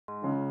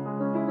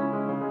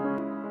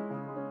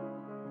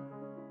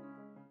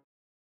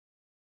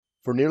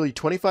For nearly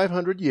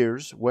 2,500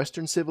 years,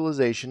 Western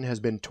civilization has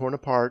been torn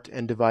apart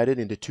and divided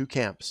into two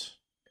camps.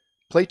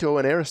 Plato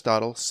and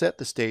Aristotle set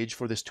the stage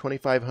for this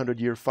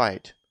 2,500-year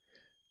fight.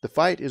 The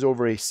fight is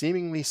over a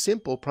seemingly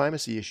simple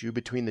primacy issue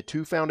between the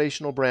two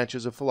foundational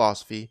branches of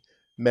philosophy,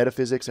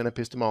 metaphysics and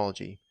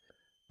epistemology.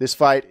 This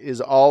fight is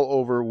all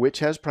over which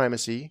has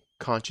primacy,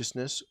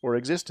 consciousness or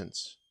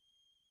existence.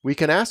 We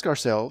can ask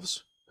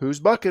ourselves, whose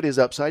bucket is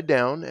upside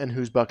down and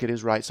whose bucket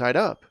is right side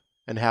up?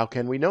 And how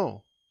can we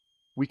know?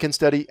 We can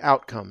study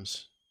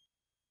outcomes.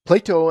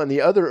 Plato and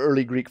the other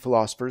early Greek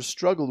philosophers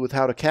struggled with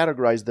how to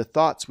categorize the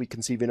thoughts we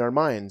conceive in our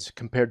minds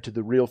compared to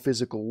the real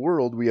physical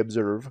world we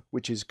observe,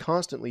 which is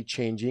constantly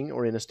changing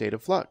or in a state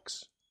of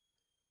flux.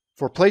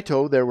 For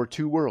Plato, there were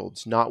two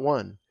worlds, not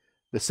one.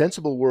 The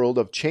sensible world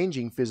of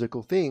changing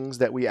physical things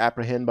that we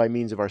apprehend by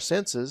means of our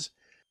senses,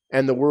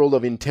 and the world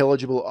of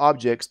intelligible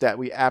objects that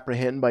we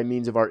apprehend by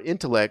means of our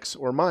intellects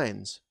or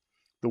minds.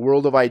 The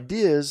world of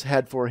ideas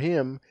had for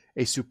him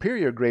a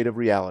superior grade of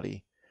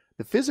reality.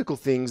 The physical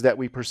things that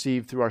we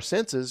perceive through our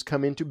senses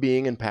come into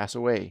being and pass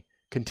away,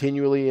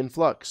 continually in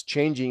flux,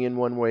 changing in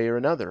one way or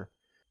another.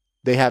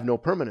 They have no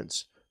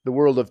permanence. The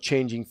world of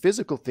changing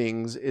physical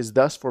things is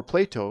thus for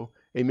Plato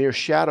a mere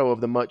shadow of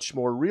the much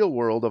more real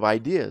world of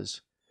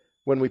ideas.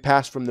 When we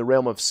pass from the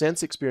realm of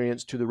sense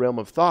experience to the realm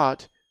of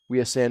thought, we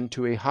ascend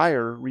to a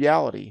higher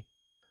reality.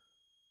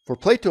 For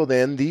Plato,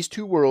 then, these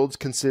two worlds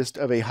consist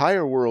of a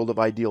higher world of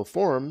ideal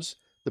forms,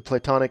 the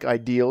Platonic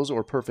ideals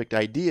or perfect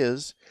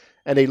ideas,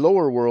 and a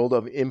lower world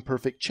of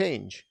imperfect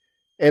change.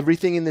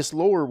 Everything in this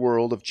lower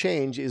world of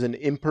change is an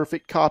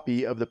imperfect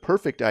copy of the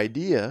perfect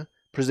idea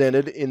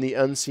presented in the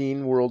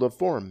unseen world of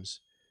forms.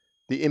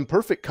 The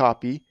imperfect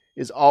copy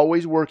is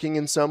always working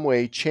in some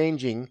way,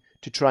 changing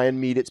to try and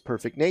meet its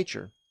perfect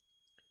nature.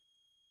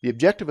 The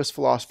objectivist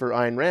philosopher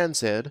Ayn Rand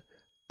said,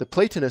 "The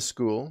Platonist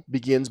school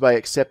begins by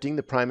accepting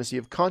the primacy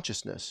of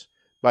consciousness,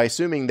 by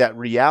assuming that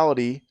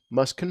reality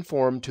must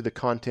conform to the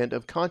content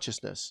of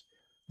consciousness,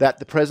 that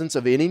the presence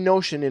of any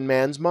notion in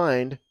man's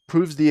mind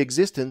proves the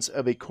existence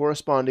of a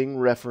corresponding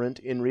referent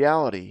in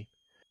reality."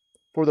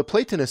 For the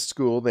Platonist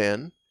school,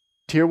 then,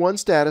 Tier 1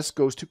 status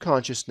goes to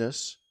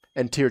consciousness,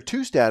 and Tier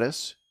 2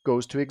 status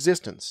goes to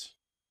existence.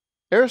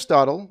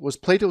 Aristotle was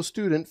Plato's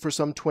student for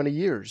some 20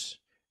 years.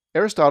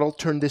 Aristotle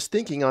turned this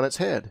thinking on its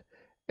head.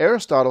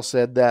 Aristotle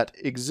said that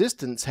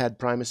existence had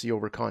primacy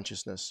over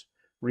consciousness.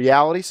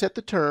 Reality set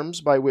the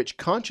terms by which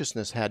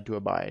consciousness had to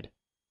abide.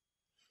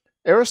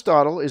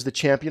 Aristotle is the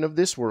champion of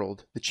this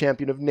world, the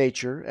champion of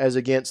nature, as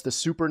against the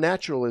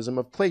supernaturalism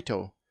of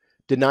Plato.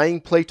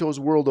 Denying Plato's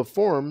world of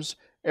forms,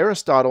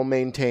 Aristotle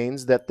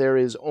maintains that there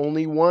is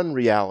only one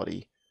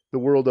reality, the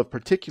world of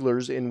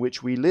particulars in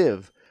which we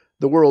live,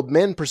 the world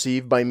men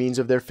perceive by means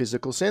of their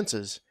physical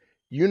senses.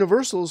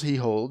 Universals, he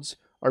holds,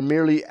 are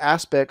merely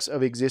aspects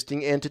of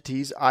existing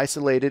entities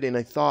isolated in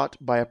a thought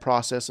by a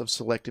process of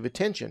selective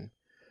attention.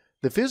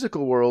 The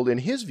physical world, in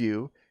his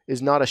view,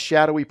 is not a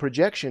shadowy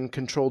projection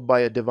controlled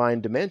by a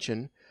divine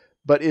dimension,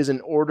 but is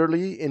an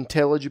orderly,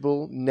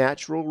 intelligible,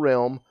 natural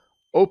realm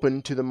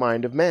open to the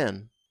mind of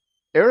man.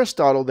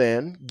 Aristotle,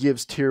 then,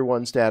 gives Tier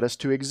 1 status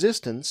to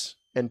existence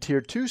and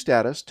Tier 2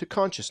 status to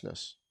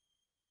consciousness.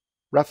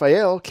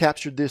 Raphael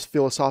captured this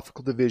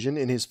philosophical division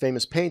in his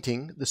famous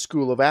painting, The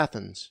School of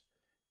Athens.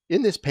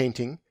 In this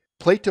painting,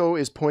 Plato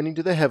is pointing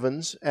to the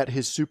heavens at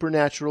his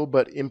supernatural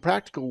but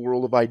impractical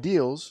world of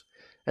ideals,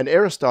 and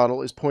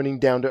Aristotle is pointing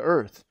down to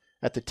earth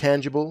at the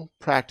tangible,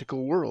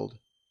 practical world.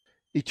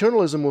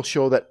 Eternalism will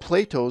show that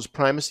Plato's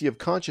primacy of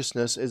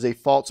consciousness is a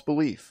false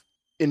belief,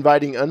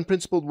 inviting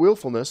unprincipled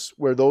willfulness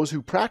where those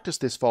who practice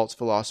this false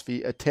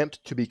philosophy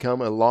attempt to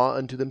become a law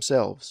unto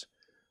themselves.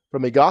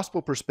 From a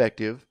gospel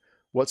perspective,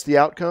 what's the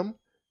outcome?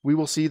 We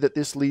will see that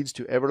this leads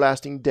to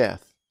everlasting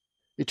death.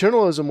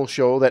 Eternalism will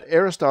show that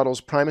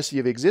Aristotle's primacy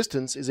of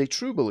existence is a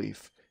true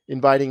belief,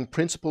 inviting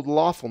principled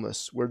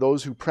lawfulness where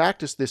those who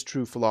practice this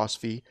true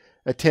philosophy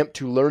attempt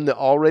to learn the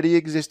already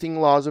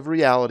existing laws of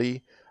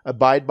reality,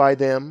 abide by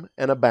them,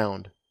 and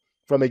abound.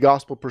 From a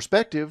gospel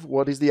perspective,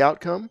 what is the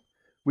outcome?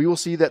 We will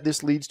see that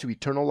this leads to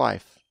eternal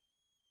life.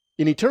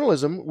 In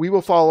eternalism, we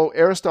will follow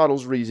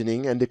Aristotle's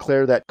reasoning and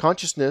declare that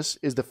consciousness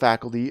is the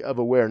faculty of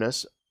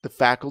awareness, the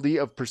faculty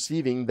of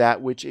perceiving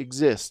that which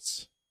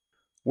exists.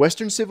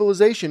 Western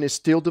civilization is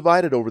still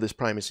divided over this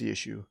primacy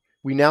issue.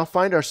 We now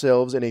find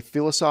ourselves in a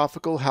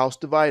philosophical house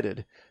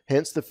divided,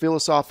 hence the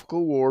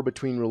philosophical war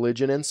between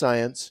religion and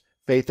science,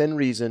 faith and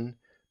reason,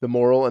 the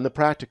moral and the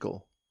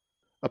practical.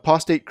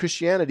 Apostate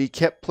Christianity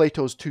kept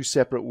Plato's two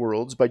separate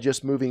worlds by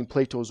just moving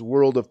Plato's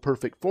world of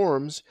perfect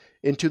forms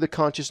into the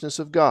consciousness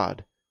of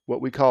God,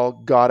 what we call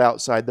God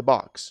outside the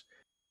box,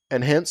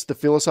 and hence the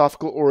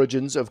philosophical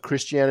origins of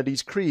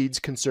Christianity's creeds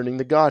concerning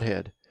the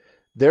Godhead.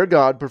 Their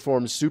God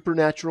performs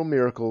supernatural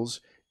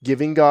miracles,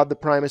 giving God the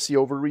primacy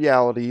over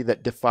reality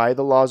that defy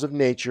the laws of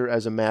nature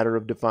as a matter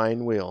of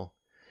divine will.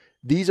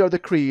 These are the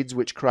creeds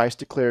which Christ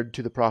declared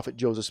to the prophet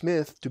Joseph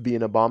Smith to be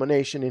an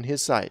abomination in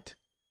his sight.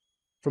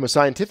 From a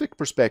scientific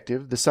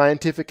perspective, the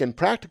scientific and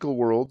practical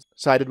world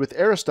sided with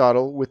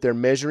Aristotle with their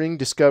measuring,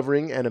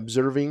 discovering, and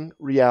observing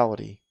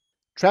reality.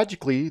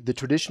 Tragically, the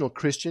traditional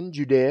Christian,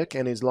 Judaic,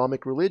 and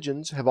Islamic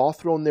religions have all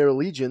thrown their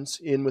allegiance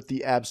in with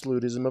the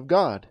absolutism of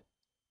God.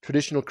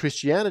 Traditional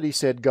Christianity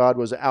said God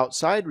was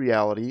outside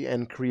reality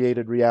and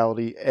created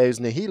reality ex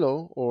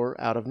nihilo, or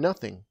out of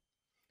nothing.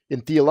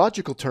 In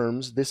theological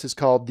terms, this is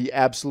called the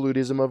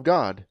absolutism of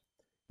God.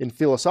 In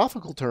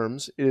philosophical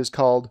terms, it is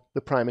called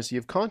the primacy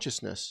of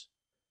consciousness.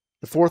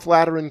 The Fourth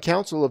Lateran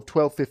Council of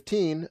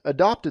 1215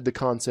 adopted the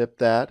concept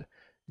that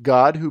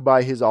God, who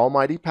by his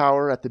almighty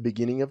power at the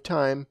beginning of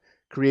time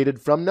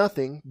created from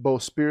nothing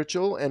both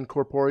spiritual and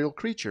corporeal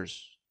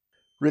creatures.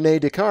 René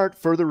Descartes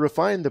further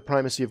refined the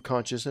primacy of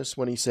consciousness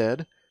when he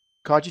said,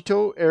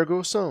 "Cogito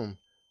ergo sum,"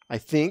 I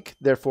think,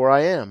 therefore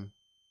I am.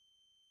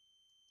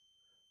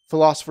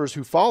 Philosophers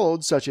who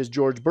followed, such as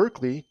George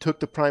Berkeley, took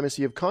the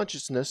primacy of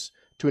consciousness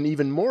to an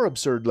even more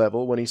absurd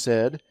level when he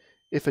said,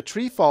 "If a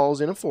tree falls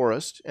in a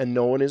forest and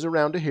no one is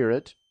around to hear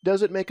it,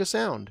 does it make a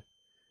sound?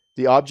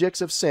 The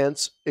objects of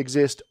sense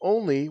exist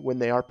only when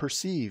they are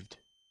perceived."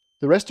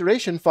 The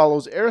Restoration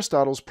follows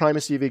Aristotle's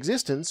primacy of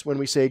existence when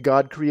we say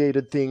God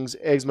created things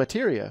ex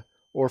materia,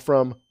 or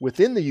from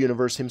within the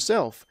universe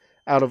himself,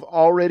 out of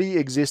already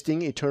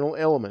existing eternal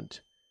element.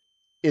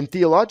 In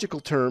theological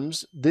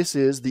terms, this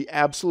is the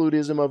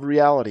absolutism of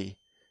reality.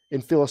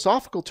 In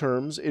philosophical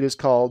terms, it is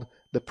called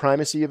the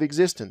primacy of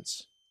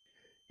existence.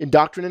 In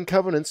Doctrine and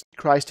Covenants,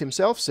 Christ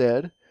himself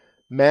said,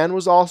 "Man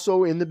was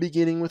also in the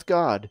beginning with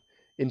God.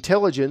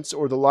 Intelligence,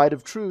 or the light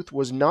of truth,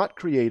 was not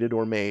created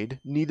or made,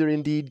 neither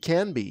indeed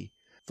can be.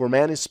 For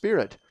man is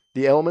spirit,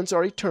 the elements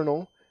are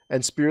eternal,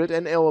 and spirit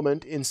and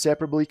element,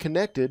 inseparably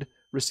connected,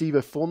 receive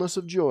a fullness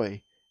of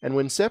joy, and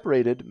when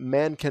separated,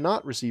 man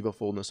cannot receive a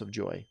fullness of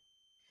joy."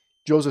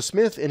 Joseph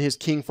Smith, in his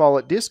King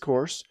Follett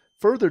Discourse,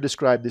 further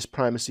described this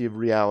primacy of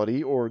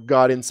reality, or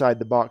God inside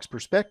the box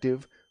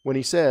perspective, when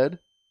he said,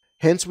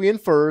 "Hence we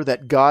infer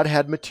that God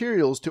had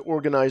materials to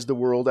organize the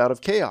world out of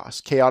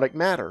chaos, chaotic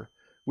matter,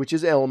 which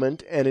is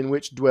element and in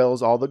which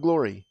dwells all the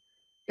glory.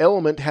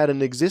 Element had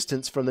an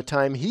existence from the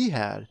time he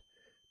had.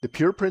 The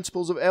pure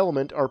principles of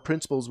element are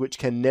principles which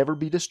can never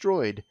be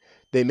destroyed.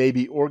 They may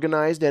be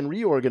organized and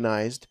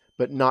reorganized,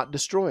 but not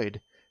destroyed.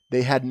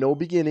 They had no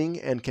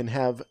beginning and can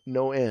have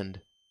no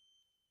end."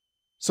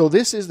 So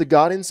this is the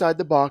God inside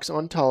the box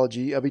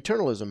ontology of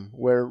eternalism,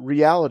 where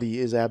reality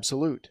is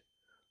absolute.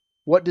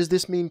 What does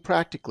this mean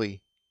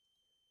practically?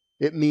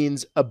 It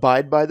means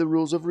abide by the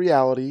rules of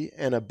reality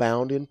and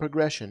abound in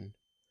progression.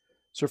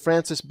 Sir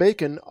Francis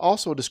Bacon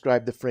also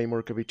described the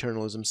framework of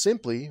eternalism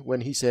simply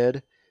when he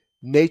said,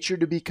 "Nature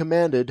to be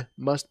commanded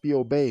must be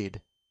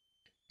obeyed."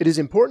 It is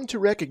important to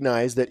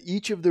recognize that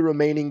each of the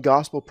remaining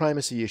gospel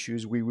primacy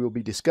issues we will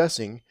be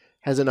discussing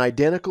has an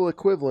identical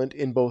equivalent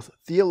in both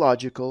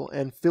theological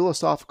and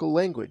philosophical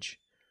language.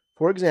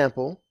 For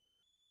example,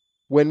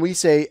 when we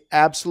say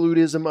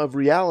absolutism of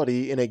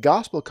reality in a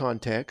gospel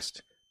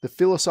context, the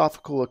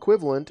philosophical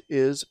equivalent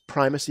is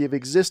primacy of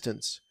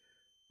existence,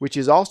 which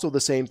is also the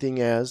same thing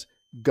as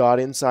God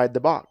inside the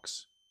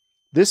box.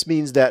 This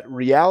means that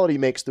reality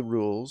makes the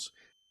rules,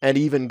 and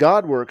even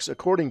God works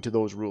according to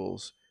those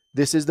rules.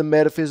 This is the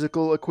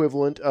metaphysical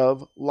equivalent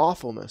of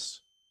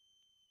lawfulness.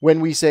 When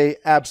we say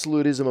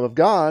absolutism of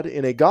God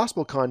in a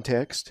gospel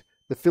context,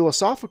 the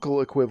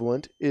philosophical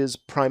equivalent is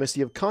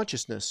primacy of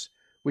consciousness,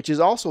 which is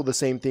also the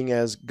same thing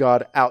as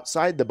God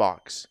outside the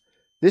box.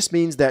 This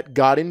means that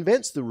God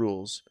invents the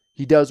rules.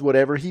 He does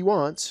whatever he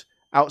wants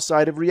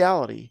outside of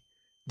reality.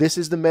 This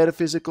is the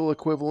metaphysical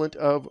equivalent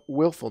of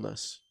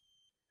willfulness.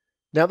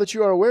 Now that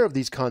you are aware of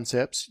these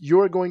concepts, you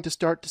are going to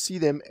start to see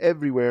them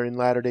everywhere in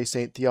Latter-day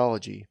Saint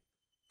theology.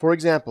 For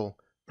example,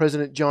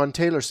 President John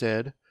Taylor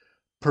said,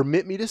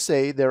 "Permit me to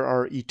say there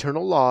are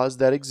eternal laws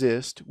that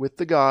exist with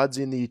the gods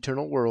in the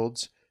eternal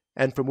worlds,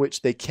 and from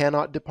which they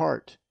cannot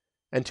depart,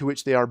 and to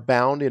which they are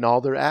bound in all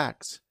their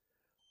acts.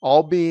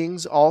 All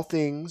beings, all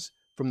things,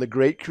 from the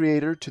great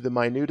Creator to the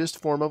minutest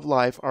form of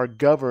life, are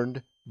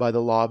governed by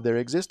the law of their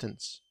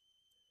existence."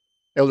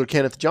 Elder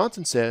Kenneth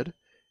Johnson said,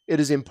 "It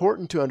is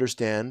important to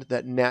understand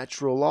that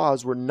natural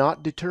laws were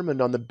not determined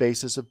on the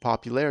basis of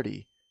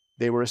popularity.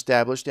 They were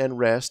established and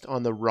rest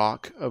on the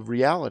rock of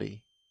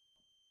reality."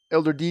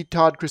 Elder D.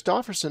 Todd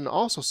Christofferson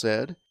also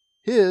said,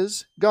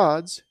 "His,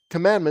 God's,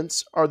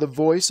 commandments are the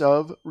voice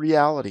of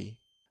reality."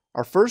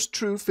 Our first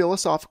true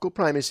philosophical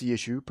primacy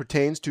issue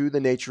pertains to the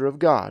nature of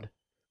God.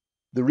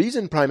 The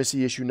reason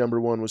primacy issue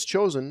number 1 was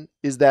chosen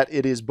is that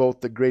it is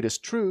both the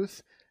greatest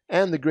truth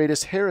and the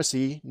greatest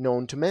heresy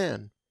known to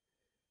man.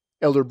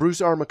 Elder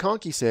Bruce R.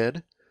 McConkie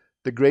said,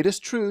 "The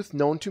greatest truth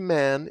known to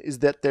man is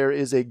that there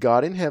is a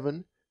God in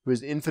heaven who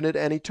is infinite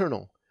and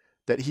eternal,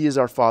 that he is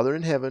our Father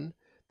in heaven,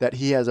 that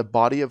he has a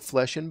body of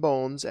flesh and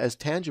bones as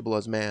tangible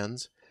as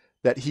man's,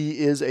 that he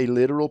is a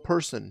literal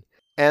person,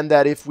 and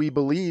that if we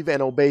believe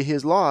and obey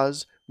his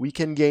laws, we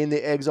can gain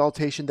the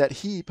exaltation that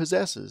he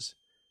possesses.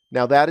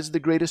 Now that is the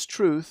greatest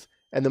truth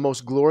and the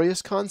most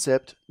glorious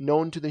concept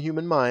known to the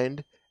human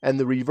mind, and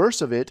the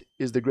reverse of it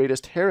is the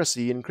greatest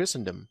heresy in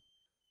Christendom."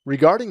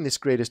 Regarding this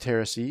greatest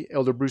heresy,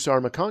 Elder Bruce R.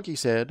 McConkie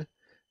said,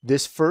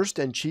 "This first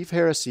and chief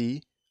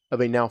heresy of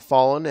a now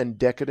fallen and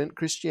decadent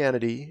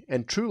Christianity,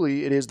 and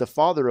truly it is the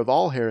father of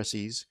all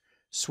heresies,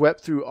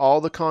 swept through all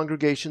the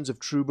congregations of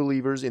true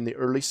believers in the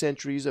early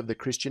centuries of the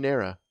Christian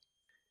era.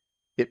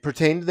 It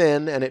pertained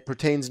then, and it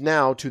pertains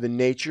now, to the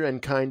nature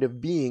and kind of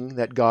being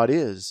that God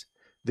is.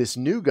 This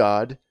new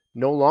God,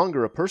 no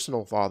longer a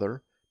personal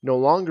Father, no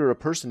longer a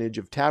personage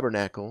of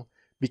tabernacle,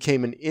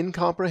 became an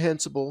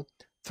incomprehensible,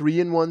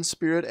 three-in-one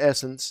Spirit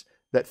essence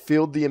that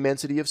filled the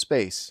immensity of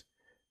space.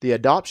 The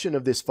adoption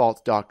of this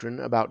false doctrine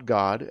about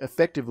God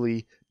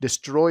effectively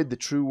destroyed the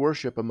true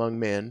worship among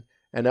men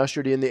and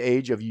ushered in the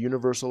age of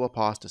universal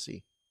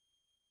apostasy.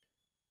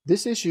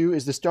 This issue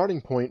is the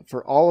starting point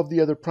for all of the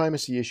other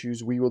primacy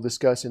issues we will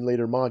discuss in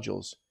later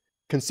modules.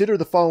 Consider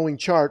the following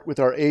chart with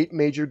our 8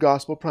 major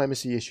gospel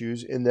primacy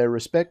issues in their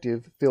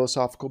respective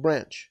philosophical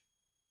branch.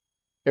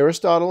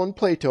 Aristotle and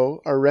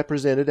Plato are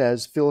represented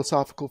as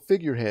philosophical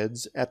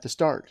figureheads at the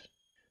start.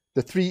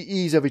 The 3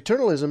 E's of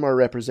eternalism are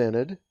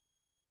represented: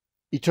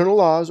 eternal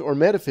laws or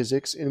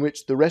metaphysics, in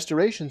which the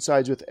restoration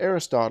sides with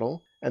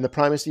Aristotle and the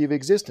primacy of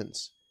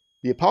existence.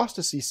 The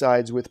apostasy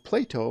sides with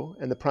Plato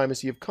and the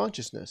primacy of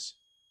consciousness.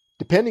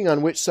 Depending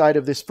on which side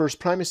of this first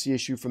primacy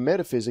issue from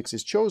metaphysics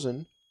is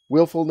chosen,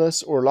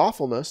 willfulness or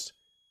lawfulness,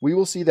 we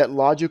will see that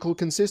logical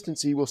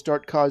consistency will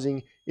start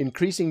causing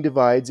increasing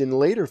divides in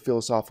later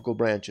philosophical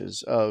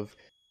branches of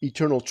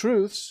eternal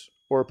truths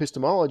or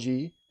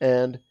epistemology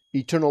and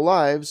eternal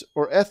lives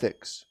or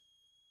ethics.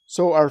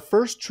 So our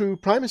first true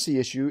primacy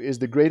issue is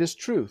the greatest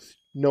truth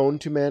known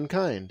to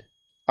mankind.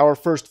 Our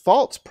first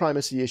false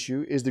primacy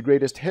issue is the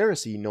greatest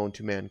heresy known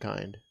to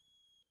mankind.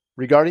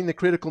 Regarding the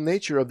critical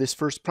nature of this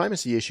first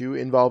primacy issue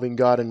involving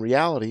God and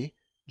reality,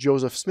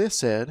 Joseph Smith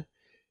said,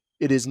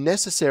 "It is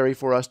necessary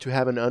for us to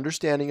have an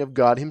understanding of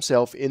God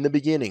himself in the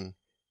beginning.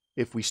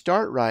 If we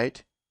start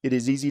right, it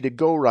is easy to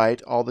go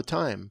right all the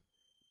time.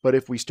 But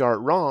if we start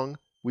wrong,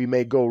 we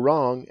may go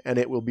wrong, and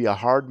it will be a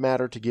hard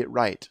matter to get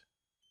right."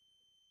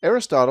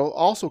 Aristotle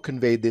also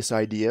conveyed this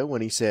idea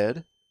when he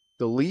said,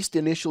 "The least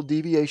initial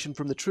deviation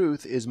from the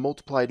truth is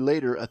multiplied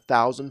later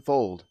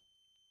 1,000-fold."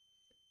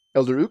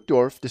 Elder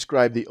Uchtdorf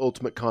described the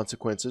ultimate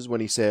consequences when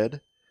he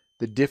said,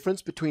 "The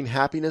difference between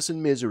happiness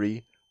and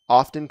misery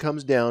often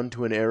comes down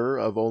to an error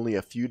of only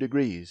a few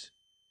degrees."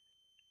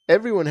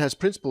 Everyone has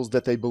principles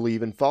that they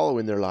believe and follow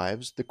in their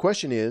lives. The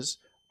question is,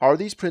 are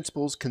these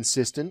principles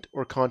consistent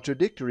or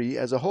contradictory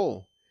as a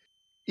whole?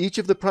 Each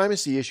of the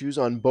primacy issues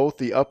on both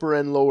the upper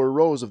and lower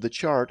rows of the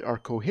chart are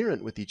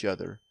coherent with each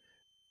other.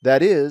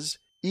 That is,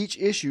 each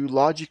issue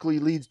logically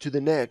leads to the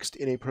next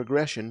in a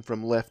progression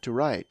from left to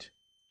right.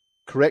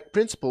 Correct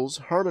principles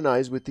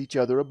harmonize with each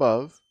other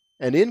above,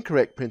 and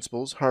incorrect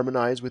principles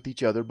harmonize with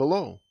each other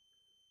below.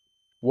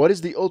 What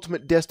is the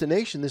ultimate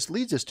destination this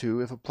leads us to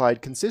if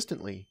applied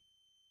consistently?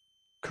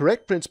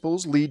 Correct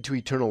principles lead to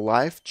eternal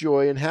life,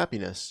 joy, and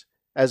happiness.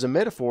 As a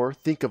metaphor,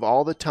 think of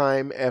all the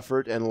time,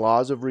 effort, and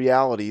laws of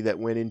reality that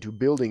went into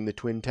building the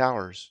Twin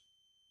Towers.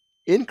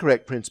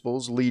 Incorrect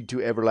principles lead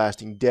to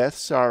everlasting death,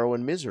 sorrow,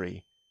 and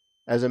misery.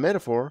 As a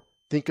metaphor,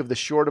 think of the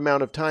short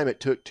amount of time it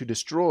took to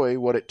destroy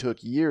what it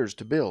took years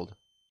to build.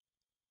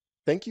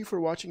 Thank you for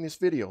watching this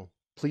video.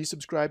 Please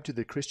subscribe to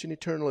the Christian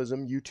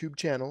Eternalism YouTube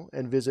channel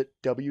and visit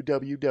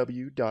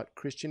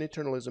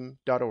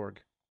www.christianeternalism.org.